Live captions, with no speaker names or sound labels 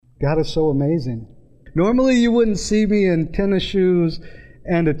God is so amazing. Normally you wouldn't see me in tennis shoes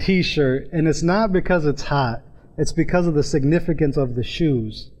and a t-shirt, and it's not because it's hot. It's because of the significance of the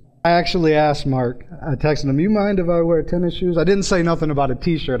shoes. I actually asked Mark, I texted him, you mind if I wear tennis shoes? I didn't say nothing about a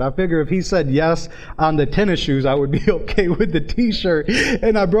t-shirt. I figure if he said yes on the tennis shoes, I would be okay with the t-shirt.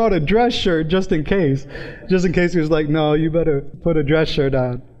 And I brought a dress shirt just in case. Just in case he was like, no, you better put a dress shirt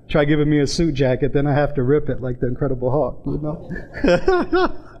on. Try giving me a suit jacket, then I have to rip it like the Incredible Hulk, you know?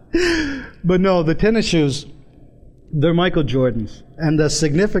 But no, the tennis shoes, they're Michael Jordans. And the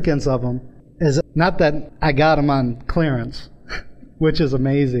significance of them is not that I got them on clearance, which is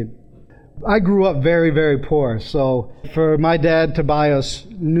amazing. I grew up very, very poor, so for my dad to buy us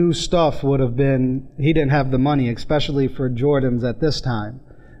new stuff would have been, he didn't have the money, especially for Jordans at this time,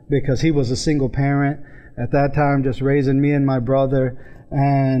 because he was a single parent at that time, just raising me and my brother.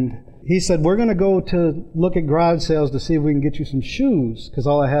 And he said, we're going to go to look at garage sales to see if we can get you some shoes, because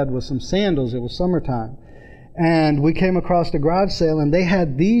all I had was some sandals. It was summertime. And we came across the garage sale, and they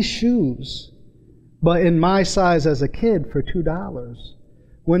had these shoes, but in my size as a kid, for $2.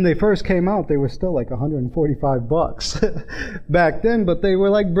 When they first came out, they were still like $145 back then, but they were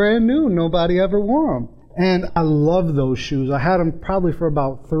like brand new. Nobody ever wore them. And I love those shoes. I had them probably for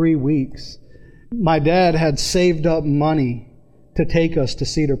about 3 weeks. My dad had saved up money to take us to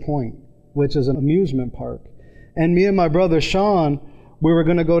Cedar Point, which is an amusement park. And me and my brother Sean, we were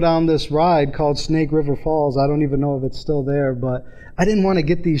going to go down this ride called Snake River Falls. I don't even know if it's still there, but I didn't want to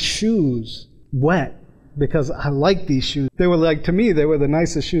get these shoes wet because I liked these shoes. They were like, to me, they were the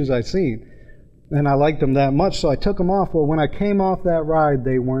nicest shoes I'd seen. And I liked them that much, so I took them off. Well, when I came off that ride,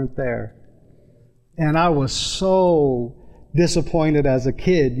 they weren't there. And I was so disappointed as a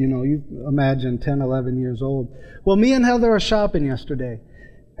kid. You know, you imagine 10, 11 years old. Well, me and Heather are shopping yesterday,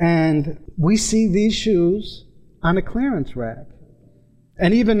 and we see these shoes on a clearance rack.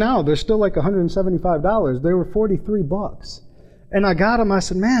 And even now, they're still like $175. They were $43. And I got them. I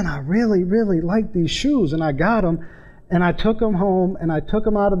said, man, I really, really like these shoes. And I got them, and I took them home, and I took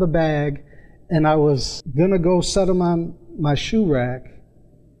them out of the bag, and I was going to go set them on my shoe rack.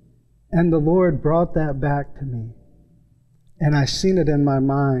 And the Lord brought that back to me. And I seen it in my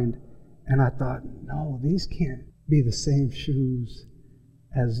mind, and I thought, no, these can't be the same shoes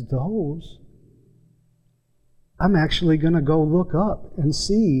as those. I'm actually going to go look up and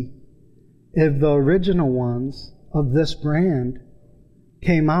see if the original ones of this brand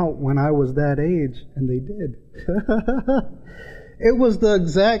came out when I was that age, and they did. It was the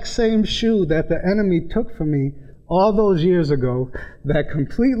exact same shoe that the enemy took from me all those years ago that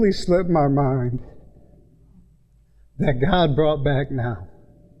completely slipped my mind, that God brought back now.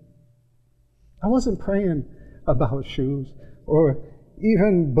 I wasn't praying about shoes or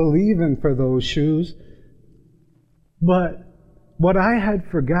even believing for those shoes, but what I had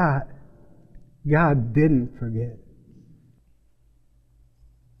forgot, God didn't forget.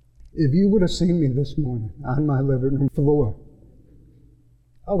 If you would have seen me this morning on my living room floor,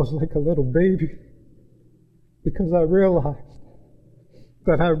 I was like a little baby, because I realized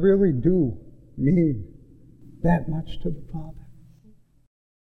that I really do mean that much to the Father.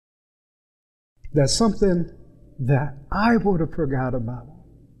 That's something that I would have forgot about.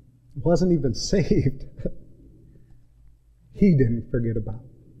 Wasn't even saved. He didn't forget about.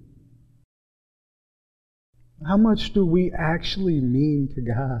 How much do we actually mean to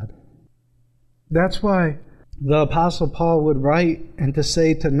God? That's why the Apostle Paul would write and to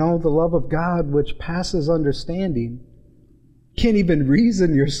say, to know the love of God which passes understanding. Can't even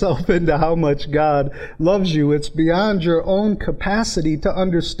reason yourself into how much God loves you. It's beyond your own capacity to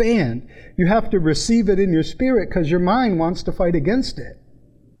understand. You have to receive it in your spirit because your mind wants to fight against it.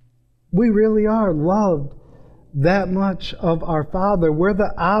 We really are loved that much of our Father. We're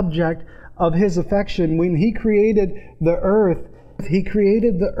the object of His affection. When He created the earth, He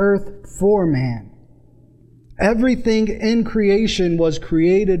created the earth for man. Everything in creation was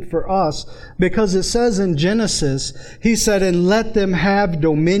created for us, because it says in Genesis, He said, and let them have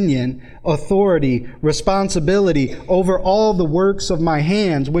dominion, authority, responsibility over all the works of my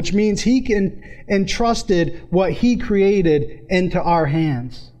hands, which means He entrusted what He created into our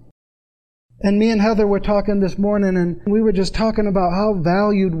hands. And me and Heather were talking this morning, and we were just talking about how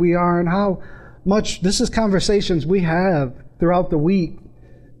valued we are and how much, this is conversations we have throughout the week,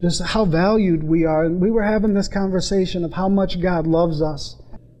 just how valued we are. And we were having this conversation of how much God loves us.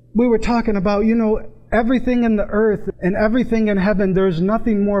 We were talking about, everything in the earth and everything in heaven, there's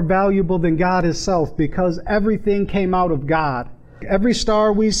nothing more valuable than God Himself, because everything came out of God. Every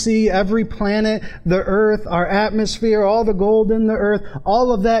star we see, every planet, the earth, our atmosphere, all the gold in the earth,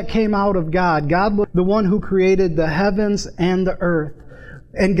 all of that came out of God. God was the one who created the heavens and the earth.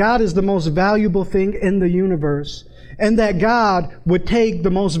 and God is the most valuable thing in the universe, and that God would take the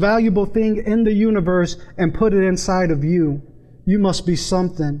most valuable thing in the universe and put it inside of you, you must be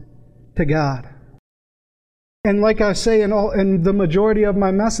something to God. And like I say in the majority of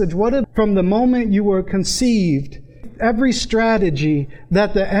my message, what if from the moment you were conceived, every strategy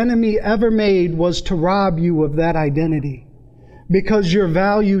that the enemy ever made was to rob you of that identity? Because your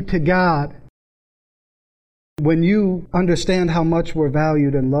value to God. When you understand how much we're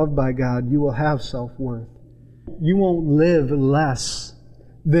valued and loved by God, you will have self-worth. You won't live less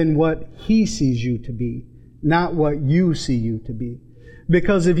than what He sees you to be, not what you see you to be.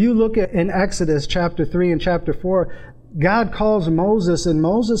 Because if you look at in Exodus chapter 3 and chapter 4, God calls Moses, and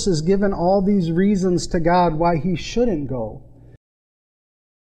Moses is given all these reasons to God why he shouldn't go.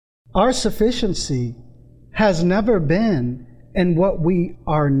 Our sufficiency has never been in what we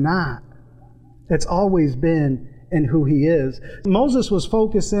are not. It's always been in who He is. Moses was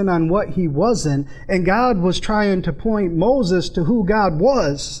focusing on what he wasn't, and God was trying to point Moses to who God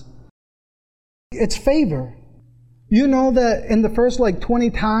was. It's favor. You know that in the first 20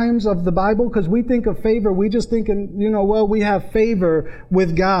 times of the Bible, because we think of favor, we just think, we have favor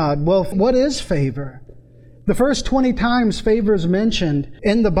with God. Well, what is favor? The first 20 times favor is mentioned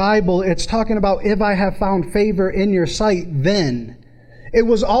in the Bible, it's talking about if I have found favor in your sight, then. It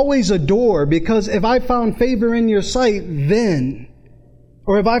was always a door, because if I found favor in your sight, then.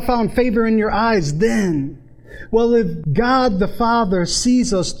 Or if I found favor in your eyes, then. Well, if God the Father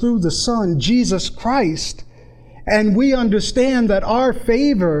sees us through the Son, Jesus Christ, and we understand that our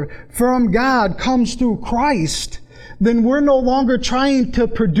favor from God comes through Christ, then we're no longer trying to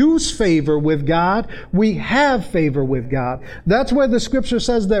produce favor with God. We have favor with God. That's where the Scripture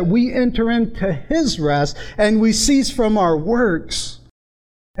says that we enter into His rest and we cease from our works.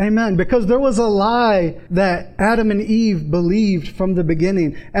 Amen. Because there was a lie that Adam and Eve believed from the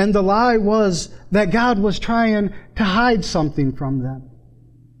beginning. And the lie was that God was trying to hide something from them.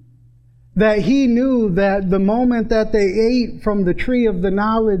 That He knew that the moment that they ate from the tree of the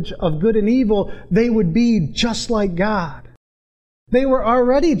knowledge of good and evil, they would be just like God. They were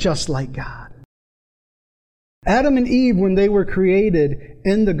already just like God. Adam and Eve, when they were created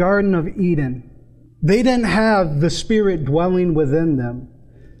in the Garden of Eden, they didn't have the Spirit dwelling within them.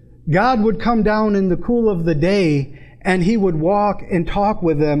 God would come down in the cool of the day and He would walk and talk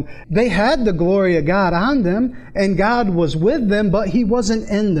with them. They had the glory of God on them and God was with them, but He wasn't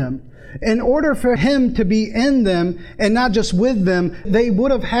in them. In order for Him to be in them and not just with them, they would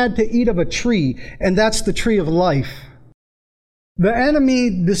have had to eat of a tree, and that's the tree of life. The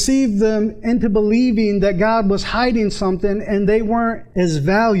enemy deceived them into believing that God was hiding something and they weren't as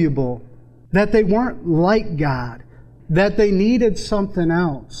valuable, that they weren't like God, that they needed something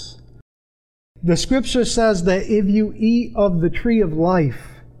else. The Scripture says that if you eat of the tree of life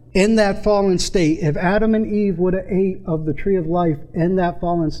in that fallen state, if Adam and Eve would have ate of the tree of life in that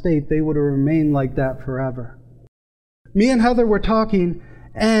fallen state, they would have remained like that forever. Me and Heather were talking,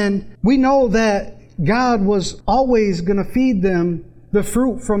 and we know that God was always going to feed them the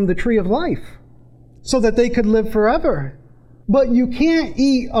fruit from the tree of life so that they could live forever. But you can't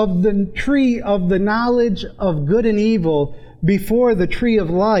eat of the tree of the knowledge of good and evil before the tree of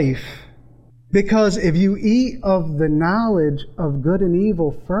life. Because if you eat of the knowledge of good and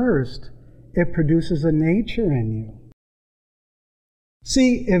evil first, it produces a nature in you.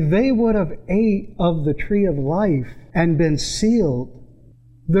 See, if they would have ate of the tree of life and been sealed,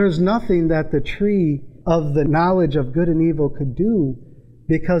 there's nothing that the tree of the knowledge of good and evil could do,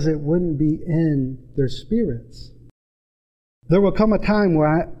 because it wouldn't be in their spirits. There will come a time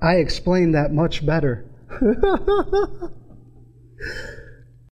where I explain that much better.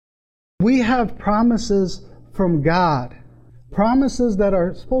 We have promises from God. Promises that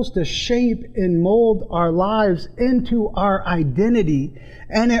are supposed to shape and mold our lives into our identity.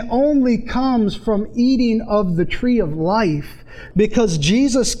 And it only comes from eating of the tree of life. Because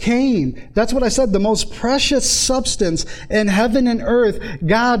Jesus came. That's what I said. The most precious substance in heaven and earth,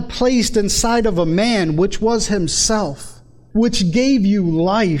 God placed inside of a man, which was Himself, which gave you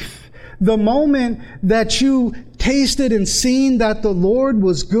life. The moment that you tasted and seen that the Lord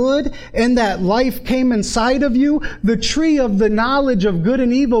was good and that life came inside of you, the tree of the knowledge of good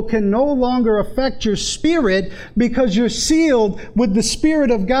and evil can no longer affect your spirit, because you're sealed with the Spirit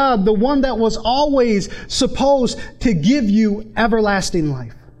of God, the one that was always supposed to give you everlasting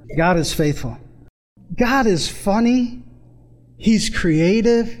life. God is faithful. God is funny. He's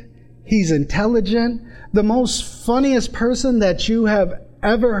creative. He's intelligent. The most funniest person that you have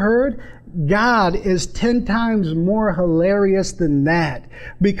ever heard, God is 10 times more hilarious than that,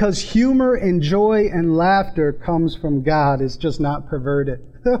 because humor and joy and laughter comes from God. It's just not perverted.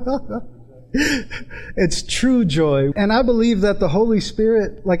 It's true joy. And I believe that the Holy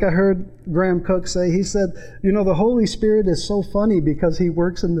Spirit, like I heard Graham Cook say, he said, you know, the Holy Spirit is so funny because he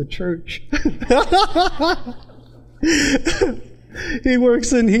works in the church. He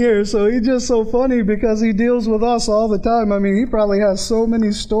works in here, so he's just so funny because he deals with us all the time. I mean, he probably has so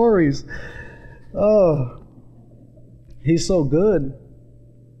many stories. Oh, he's so good.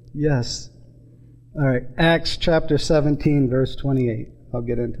 Yes. All right, Acts chapter 17, verse 28. I'll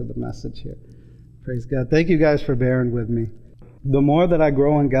get into the message here. Praise God. Thank you guys for bearing with me. The more that I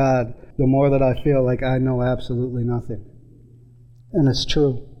grow in God, the more that I feel like I know absolutely nothing. And it's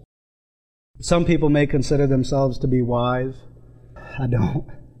true. Some people may consider themselves to be wise. I don't.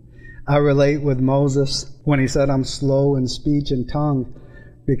 I relate with Moses when he said, I'm slow in speech and tongue,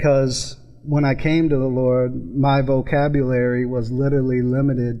 because when I came to the Lord, my vocabulary was literally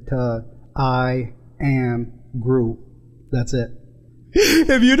limited to I, am, Groot. That's it.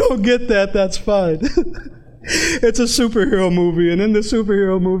 If you don't get that, that's fine. It's a superhero movie, and in the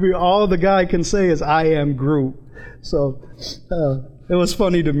superhero movie, all the guy can say is, I am Groot. So, it was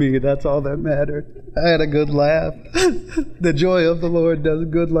funny to me. That's all that mattered. I had a good laugh. The joy of the Lord does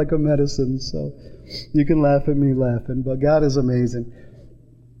good like a medicine. So you can laugh at me laughing, but God is amazing.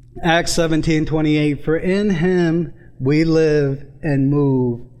 Acts 17:28, for in him we live and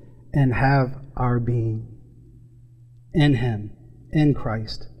move and have our being. In him, in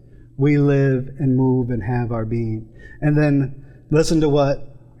Christ, we live and move and have our being. And then listen to what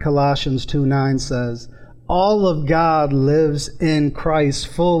Colossians 2:9 says. All of God lives in Christ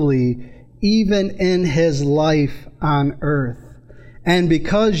fully, even in his life on earth. And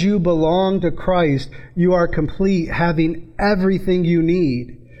because you belong to Christ, you are complete, having everything you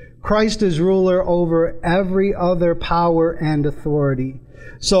need. Christ is ruler over every other power and authority.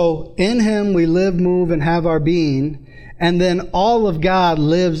 So in him we live, move, and have our being. And then all of God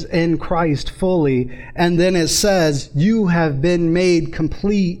lives in Christ fully. And then it says, you have been made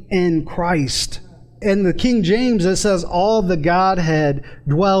complete in Christ. In the King James, it says all the Godhead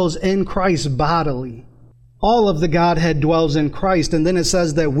dwells in Christ bodily. All of the Godhead dwells in Christ. And then it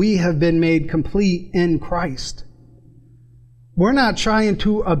says that we have been made complete in Christ. We're not trying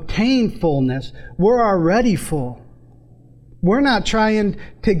to obtain fullness. We're already full. We're not trying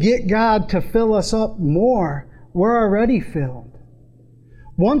to get God to fill us up more. We're already filled.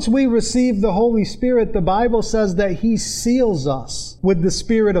 Once we receive the Holy Spirit, the Bible says that he seals us with the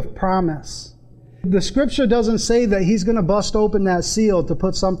Spirit of promise. The Scripture doesn't say that he's going to bust open that seal to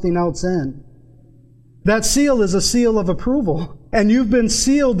put something else in. That seal is a seal of approval. And you've been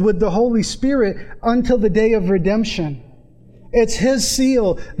sealed with the Holy Spirit until the day of redemption. It's his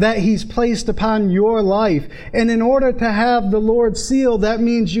seal that he's placed upon your life. And in order to have the Lord's seal, that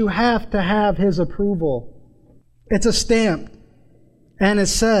means you have to have his approval. It's a stamp. And it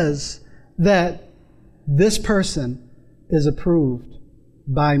says that this person is approved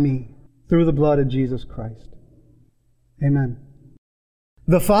by me through the blood of Jesus Christ. Amen.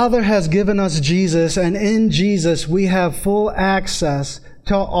 The Father has given us Jesus, and in Jesus we have full access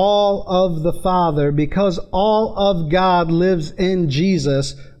to all of the Father. Because all of God lives in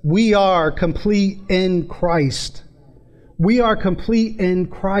Jesus, we are complete in Christ. We are complete in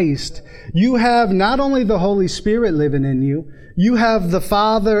Christ. You have not only the Holy Spirit living in you, you have the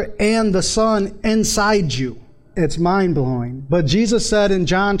Father and the Son inside you. It's mind-blowing. But Jesus said in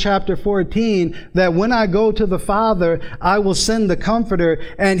John chapter 14 that when I go to the Father, I will send the Comforter,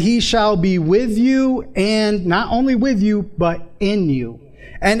 and he shall be with you, and not only with you, but in you.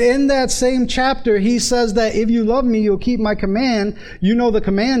 And in that same chapter, he says that if you love me, you'll keep my command. You know the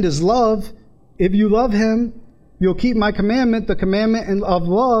command is love. If you love him, you'll keep my commandment, the commandment of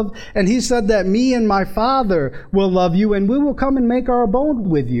love. And he said that me and my Father will love you, and we will come and make our abode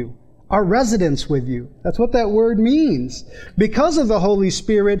with you, our residence with you. That's what that word means. Because of the Holy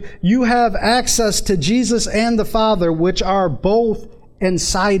Spirit, you have access to Jesus and the Father, which are both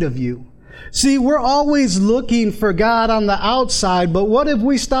inside of you. See, we're always looking for God on the outside, but what if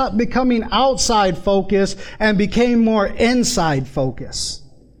we stopped becoming outside focused and became more inside focused?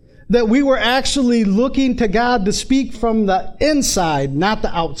 That we were actually looking to God to speak from the inside, not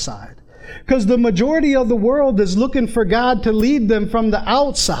the outside. Because the majority of the world is looking for God to lead them from the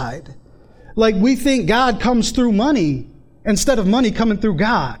outside. Like we think God comes through money. instead of money coming through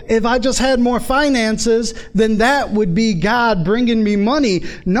God. If I just had more finances, then that would be God bringing me money.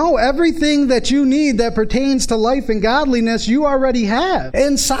 No, everything that you need that pertains to life and godliness, you already have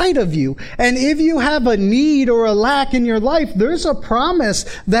inside of you. And if you have a need or a lack in your life, there's a promise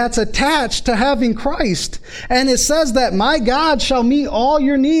that's attached to having Christ. And it says that my God shall meet all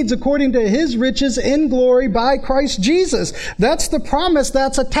your needs according to his riches in glory by Christ Jesus. That's the promise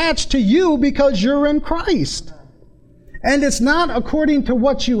that's attached to you because you're in Christ. And it's not according to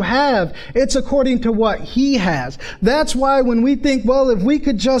what you have, it's according to what he has. That's why when we think, well, if we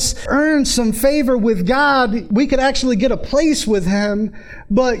could just earn some favor with God, we could actually get a place with him.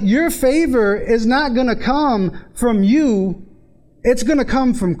 But your favor is not going to come from you, it's going to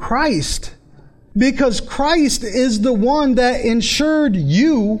come from Christ. Because Christ is the one that insured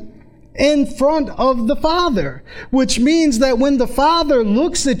you in front of the Father, which means that when the Father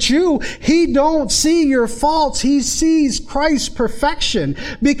looks at you, he don't see your faults. He sees Christ's perfection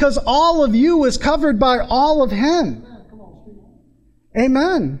because all of you is covered by all of him.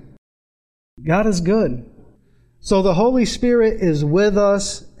 Amen. God is good. So the Holy Spirit is with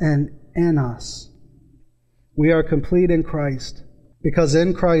us and in us. We are complete in Christ because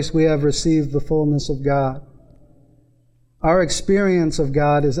in Christ we have received the fullness of God. Our experience of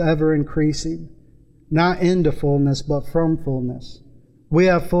God is ever increasing, not into fullness, but from fullness. We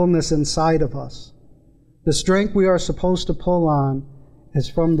have fullness inside of us. The strength we are supposed to pull on is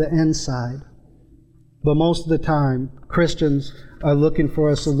from the inside. But most of the time, Christians are looking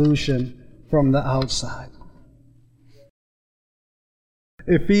for a solution from the outside.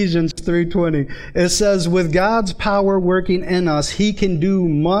 Ephesians 3:20, it says, with God's power working in us, he can do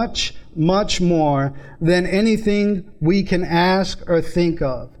much more than anything we can ask or think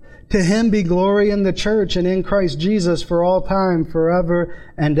of. To him be glory in the church and in Christ Jesus for all time, forever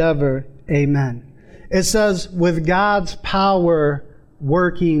and ever. Amen. It says, with God's power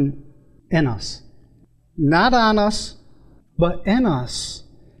working in us. Not on us, but in us.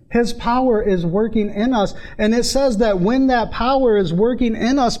 His power is working in us. And it says that when that power is working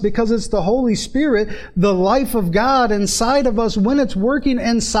in us, because it's the Holy Spirit, the life of God inside of us, when it's working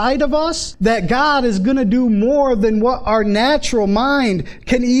inside of us, that God is going to do more than what our natural mind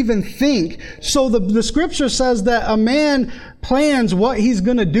can even think. So the scripture says that a man plans what he's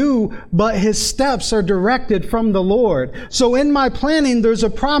going to do, but his steps are directed from the Lord. So in my planning, there's a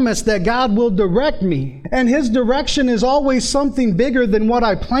promise that God will direct me. And his direction is always something bigger than what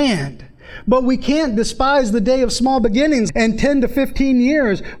I planned. But we can't despise the day of small beginnings. In 10 to 15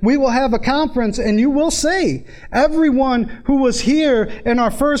 years, we will have a conference and you will say, everyone who was here in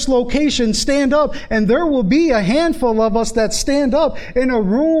our first location, stand up. And there will be a handful of us that stand up in a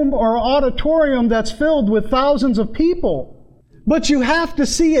room or auditorium that's filled with thousands of people. But you have to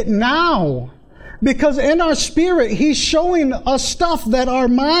see it now. Because in our spirit, he's showing us stuff that our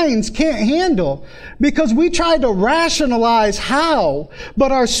minds can't handle. Because we try to rationalize how.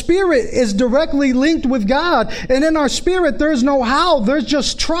 But our spirit is directly linked with God. And in our spirit, there's no how. There's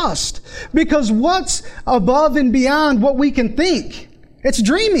just trust. Because what's above and beyond what we can think? It's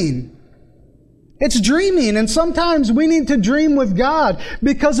dreaming. It's dreaming. And sometimes we need to dream with God.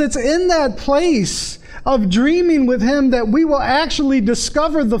 Because it's in that place of dreaming with him that we will actually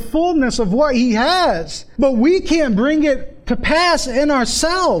discover the fullness of what he has. But we can't bring it to pass in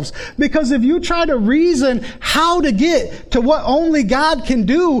ourselves. Because if you try to reason how to get to what only God can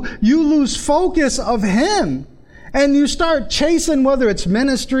do, you lose focus of him. And you start chasing whether it's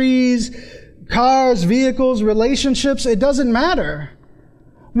ministries, cars, vehicles, relationships, it doesn't matter.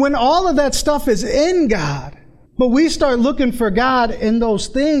 When all of that stuff is in God, but we start looking for God in those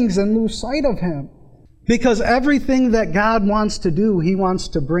things and lose sight of him. Because everything that God wants to do, he wants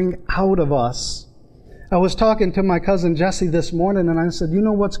to bring out of us. I was talking to my cousin Jesse this morning and I said, you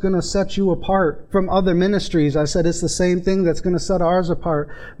know what's going to set you apart from other ministries? I said, it's the same thing that's going to set ours apart.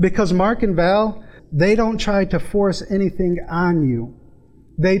 Because Mark and Val, they don't try to force anything on you.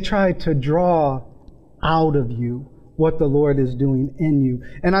 They try to draw out of you what the Lord is doing in you.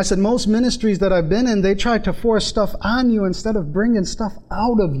 And I said, most ministries that I've been in, they try to force stuff on you instead of bringing stuff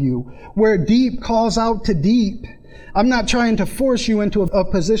out of you, where deep calls out to deep. I'm not trying to force you into a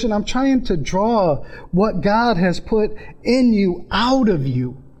position. I'm trying to draw what God has put in you out of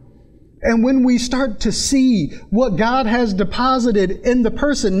you. And when we start to see what God has deposited in the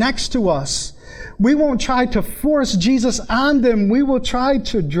person next to us, we won't try to force Jesus on them. We will try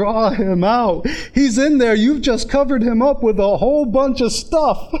to draw him out. He's in there. You've just covered him up with a whole bunch of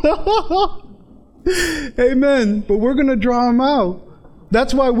stuff. Amen. But we're going to draw him out.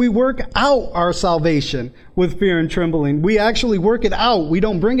 That's why we work out our salvation with fear and trembling. We actually work it out. We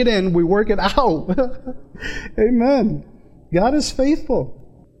don't bring it in. We work it out. Amen. God is faithful.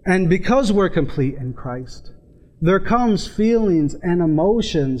 And because we're complete in Christ, there comes feelings and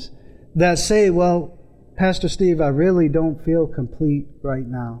emotions that say, well, Pastor Steve, I really don't feel complete right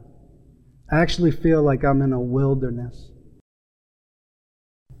now. I actually feel like I'm in a wilderness.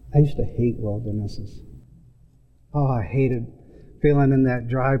 I used to hate wildernesses. Oh, I hated feeling in that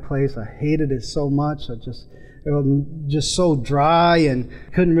dry place. I hated it so much. It was just so dry and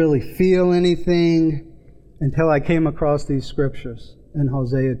couldn't really feel anything until I came across these scriptures in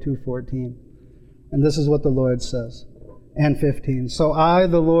Hosea 2:14. And this is what the Lord says. And 15. So I,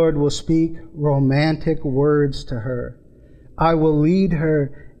 the Lord, will speak romantic words to her. I will lead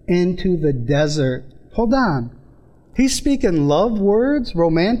her into the desert. Hold on. He's speaking love words,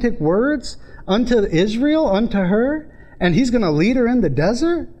 romantic words unto Israel, unto her, and he's going to lead her in the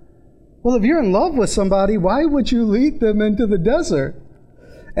desert? Well, if you're in love with somebody, why would you lead them into the desert?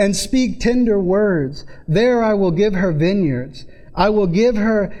 And speak tender words. There I will give her vineyards. I will give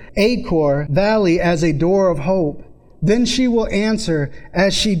her Achor Valley as a door of hope. Then she will answer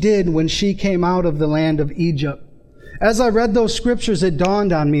as she did when she came out of the land of Egypt. As I read those scriptures, it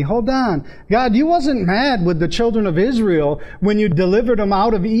dawned on me, hold on, God, you wasn't mad with the children of Israel when you delivered them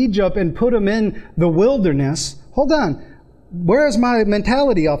out of Egypt and put them in the wilderness. Hold on. Where is my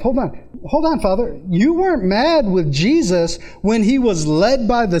mentality off? Hold on, Father. You weren't mad with Jesus when he was led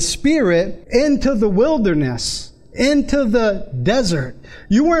by the Spirit into the wilderness, into the desert.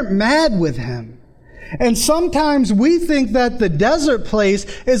 You weren't mad with him. And sometimes we think that the desert place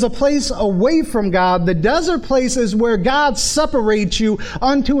is a place away from God. The desert place is where God separates you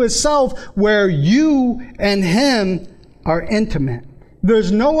unto himself, where you and him are intimate.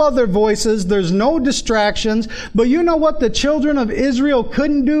 There's no other voices. There's no distractions. But you know what the children of Israel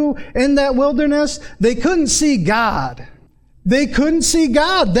couldn't do in that wilderness? They couldn't see God. They couldn't see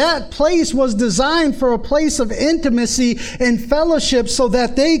God. That place was designed for a place of intimacy and fellowship so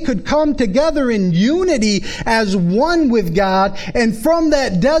that they could come together in unity as one with God. And from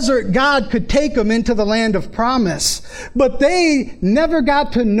that desert, God could take them into the land of promise. But they never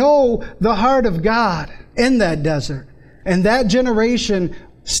got to know the heart of God in that desert. And that generation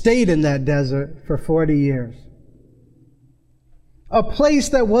stayed in that desert for 40 years. A place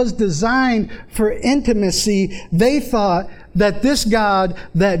that was designed for intimacy, they thought that this God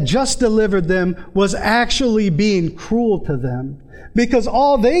that just delivered them was actually being cruel to them. Because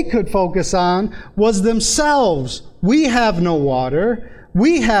all they could focus on was themselves. We have no water.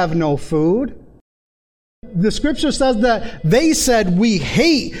 We have no food. The scripture says that they said, we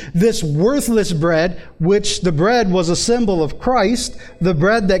hate this worthless bread, which the bread was a symbol of Christ, the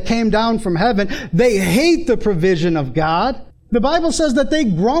bread that came down from heaven. They hate the provision of God. The Bible says that they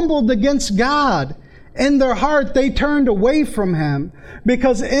grumbled against God. In their heart, they turned away from him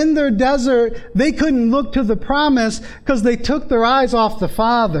because in their desert, they couldn't look to the promise because they took their eyes off the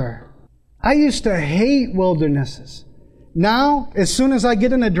Father. I used to hate wildernesses. Now, as soon as I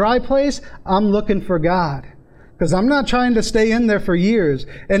get in a dry place, I'm looking for God. Because I'm not trying to stay in there for years.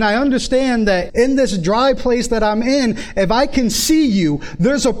 And I understand that in this dry place that I'm in, if I can see you,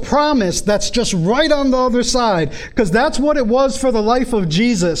 there's a promise that's just right on the other side. Because that's what it was for the life of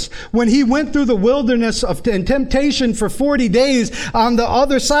Jesus. When he went through the wilderness in temptation for 40 days, on the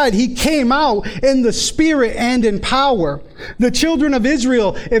other side, he came out in the Spirit and in power. The children of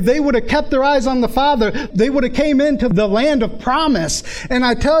Israel, if they would have kept their eyes on the Father, they would have came into the land of promise. And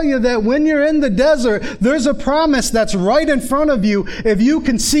I tell you that when you're in the desert, there's a promise that's right in front of you if you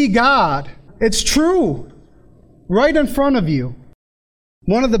can see God. It's true. Right in front of you.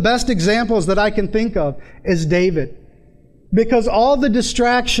 One of the best examples that I can think of is David. Because all the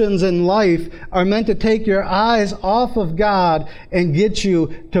distractions in life are meant to take your eyes off of God and get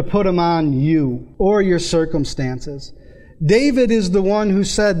you to put them on you or your circumstances. David is the one who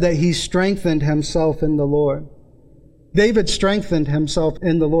said that he strengthened himself in the Lord. David strengthened himself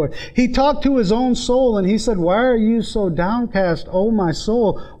in the Lord. He talked to his own soul and he said, why are you so downcast, O my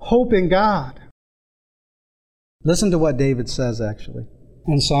soul? Hope in God. Listen to what David says actually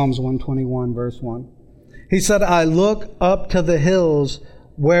in Psalms 121 verse 1. He said, I look up to the hills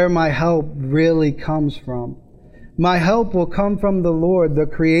where my help really comes from. My help will come from the Lord, the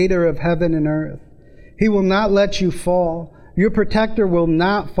creator of heaven and earth. He will not let you fall. Your protector will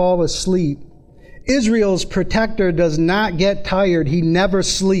not fall asleep. Israel's protector does not get tired. He never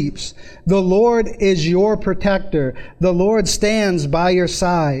sleeps. The Lord is your protector. The Lord stands by your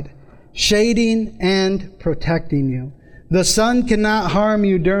side, shading and protecting you. The sun cannot harm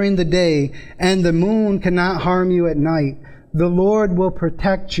you during the day, and the moon cannot harm you at night. The Lord will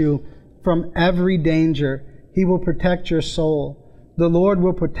protect you from every danger. He will protect your soul. The Lord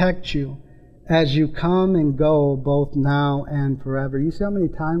will protect you. as you come and go both now and forever. You see how many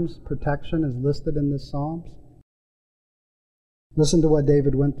times protection is listed in this Psalms? Listen to what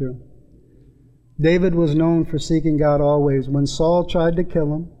David went through. David was known for seeking God always. When Saul tried to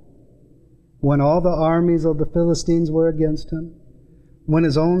kill him, when all the armies of the Philistines were against him, when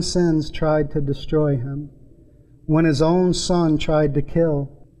his own sins tried to destroy him, when his own son tried to kill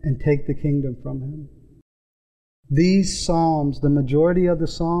and take the kingdom from him. These Psalms, the majority of the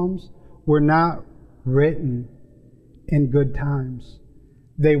Psalms, were not written in good times.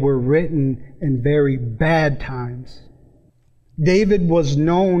 They were written in very bad times. David was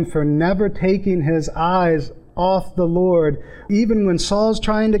known for never taking his eyes off the Lord. Even when Saul's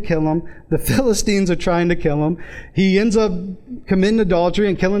trying to kill him, the Philistines are trying to kill him, he ends up committing adultery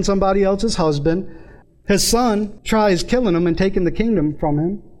and killing somebody else's husband. His son tries killing him and taking the kingdom from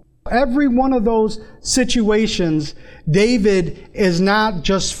him. Every one of those situations, David is not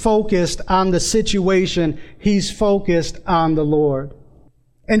just focused on the situation, he's focused on the Lord.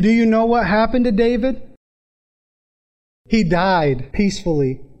 And do you know what happened to David? He died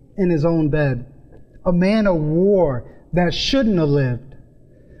peacefully in his own bed. A man of war that shouldn't have lived.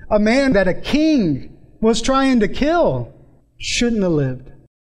 A man that a king was trying to kill shouldn't have lived.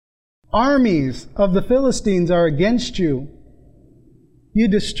 Armies of the Philistines are against you. You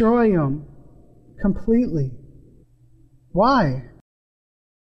destroy them completely. Why?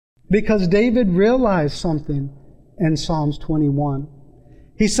 Because David realized something in Psalms 21.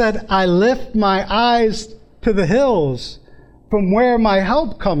 He said, I lift my eyes to the hills from where my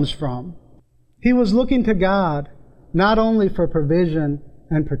help comes from. He was looking to God not only for provision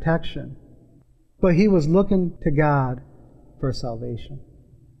and protection, but he was looking to God for salvation,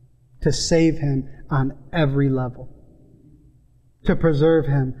 to save him on every level, to preserve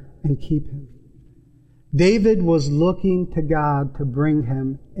him and keep him. David was looking to God to bring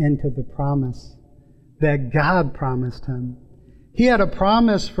him into the promise that God promised him. He had a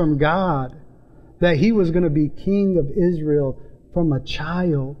promise from God that he was going to be king of Israel from a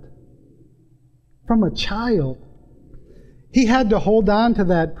child. From a child. He had to hold on to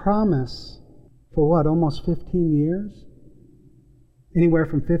that promise for what, almost 15 years? Anywhere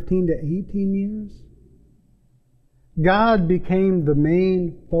from 15 to 18 years? God became the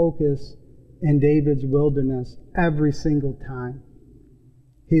main focus in David's wilderness every single time.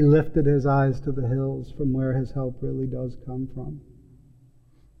 He lifted his eyes to the hills from where his help really does come from.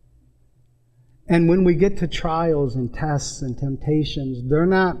 And when we get to trials and tests and temptations, they're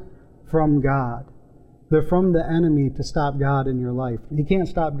not from God. They're from the enemy to stop God in your life. He can't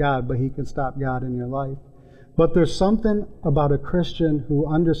stop God, but he can stop God in your life. But there's something about a Christian who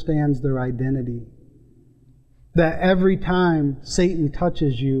understands their identity. That every time Satan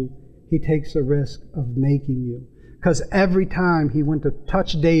touches you, he takes a risk of making you. Because every time he went to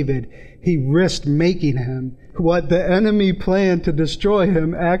touch David, he risked making him. What the enemy planned to destroy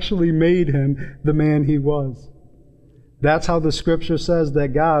him actually made him the man he was. That's how the scripture says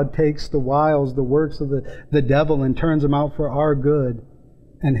that God takes the wiles, the works of the devil, and turns them out for our good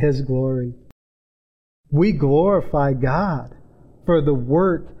and his glory. We glorify God for the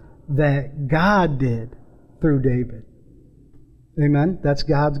work that God did through David. Amen? That's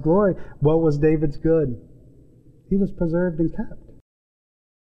God's glory. What was David's good? He was preserved and kept.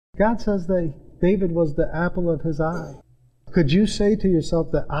 God says that David was the apple of his eye. Could you say to yourself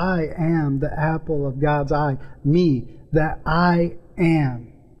that I am the apple of God's eye? Me, that I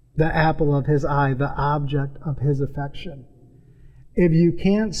am the apple of his eye, the object of his affection. If you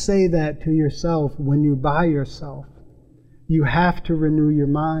can't say that to yourself when you're by yourself, you have to renew your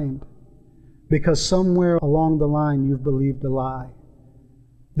mind. Because somewhere along the line you've believed a lie.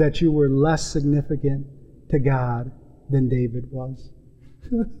 That you were less significant to God than David was.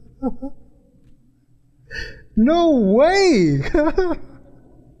 No way!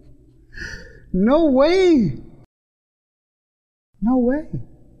 No way! No way!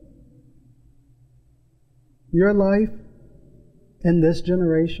 Your life in this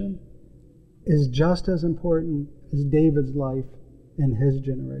generation is just as important as David's life in his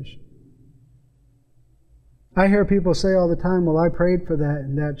generation. I hear people say all the time, well, I prayed for that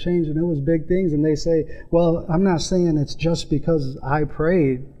and that changed and it was big things. And they say, well, I'm not saying it's just because I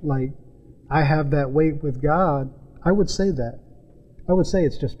prayed, like I have that weight with God. I would say that. I would say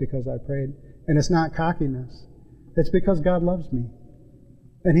it's just because I prayed. And it's not cockiness. It's because God loves me.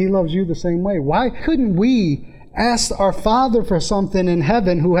 And he loves you the same way. Why couldn't we ask our Father for something in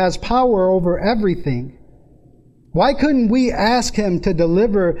heaven who has power over everything? Why couldn't we ask him to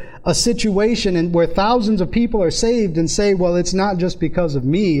deliver a situation where thousands of people are saved and say, well, it's not just because of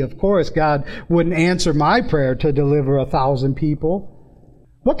me. Of course, God wouldn't answer my prayer to deliver 1,000 people.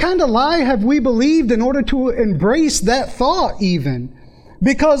 What kind of lie have we believed in order to embrace that thought even?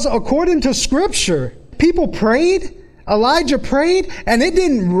 Because according to Scripture, people prayed, Elijah prayed, and it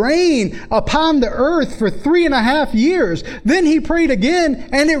didn't rain upon the earth for 3.5 years. Then he prayed again,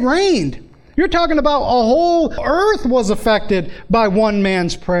 and it rained. You're talking about a whole earth was affected by one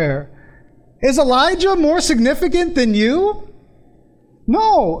man's prayer. Is Elijah more significant than you?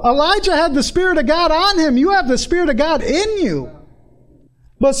 No, Elijah had the Spirit of God on him. You have the Spirit of God in you.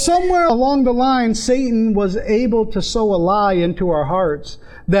 But somewhere along the line, Satan was able to sow a lie into our hearts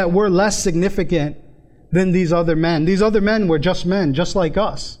that we're less significant than these other men. These other men were just men, just like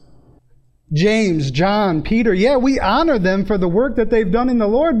us. James, John, Peter, yeah, we honor them for the work that they've done in the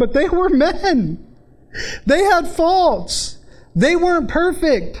Lord, but they were men. They had faults. They weren't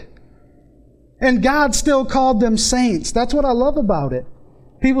perfect. And God still called them saints. That's what I love about it.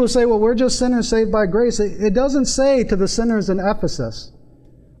 People say, well, we're just sinners saved by grace. It doesn't say to the sinners in Ephesus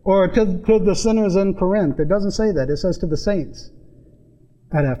or to the sinners in Corinth. It doesn't say that. It says to the saints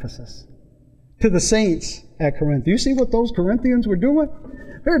at Ephesus. To the saints at Corinth. You see what those Corinthians were doing?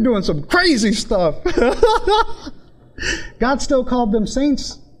 They're doing some crazy stuff. God still called them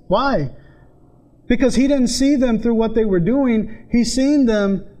saints. Why? Because He didn't see them through what they were doing. He seen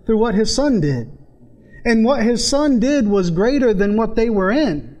them through what His Son did. And what His Son did was greater than what they were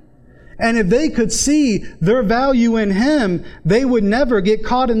in. And if they could see their value in Him, they would never get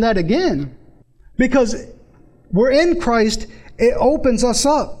caught in that again. Because we're in Christ, it opens us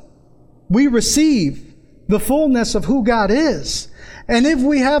up. We receive the fullness of who God is. And if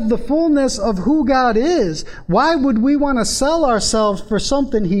we have the fullness of who God is, why would we want to sell ourselves for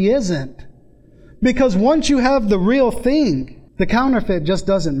something He isn't? Because once you have the real thing, the counterfeit just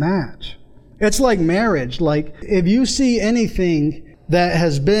doesn't match. It's like marriage. Like if you see anything that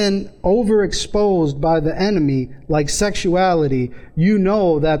has been overexposed by the enemy, like sexuality, you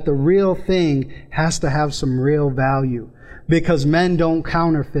know that the real thing has to have some real value. Because men don't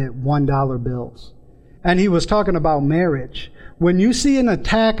counterfeit $1 bills. And he was talking about marriage. When you see an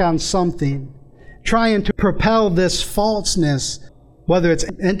attack on something, trying to propel this falseness, whether it's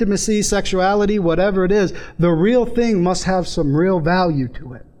intimacy, sexuality, whatever it is, the real thing must have some real value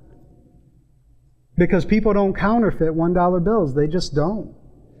to it. Because people don't counterfeit $1 bills. They just don't.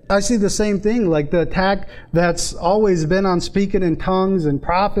 I see the same thing, like the attack that's always been on speaking in tongues and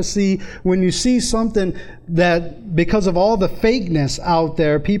prophecy. When you see something that, because of all the fakeness out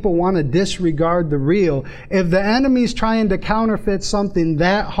there, people want to disregard the real. If the enemy's trying to counterfeit something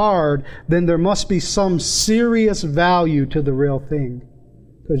that hard, then there must be some serious value to the real thing.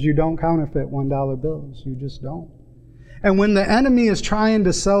 Because you don't counterfeit $1 bills. You just don't. And when the enemy is trying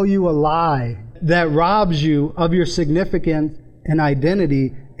to sell you a lie that robs you of your significance and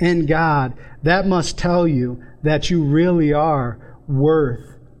identity in God, that must tell you that you really are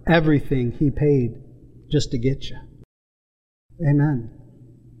worth everything He paid just to get you. Amen.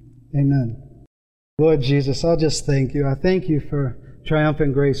 Amen. Lord Jesus, I just thank You. I thank You for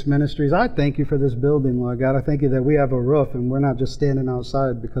Triumphant Grace Ministries. I thank You for this building, Lord God. I thank You that we have a roof and we're not just standing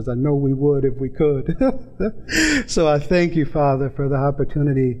outside, because I know we would if we could. So I thank You, Father, for the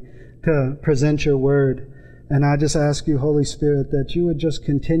opportunity to present Your word. And I just ask You, Holy Spirit, that You would just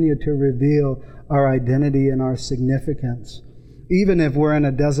continue to reveal our identity and our significance. Even if we're in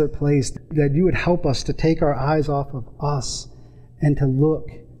a desert place, that You would help us to take our eyes off of us and to look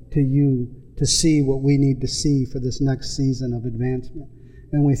to You to see what we need to see for this next season of advancement.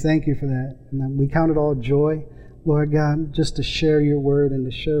 And we thank You for that. And we count it all joy, Lord God, just to share Your word and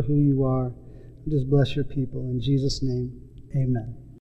to share who You are. Just bless Your people. In Jesus' name, amen.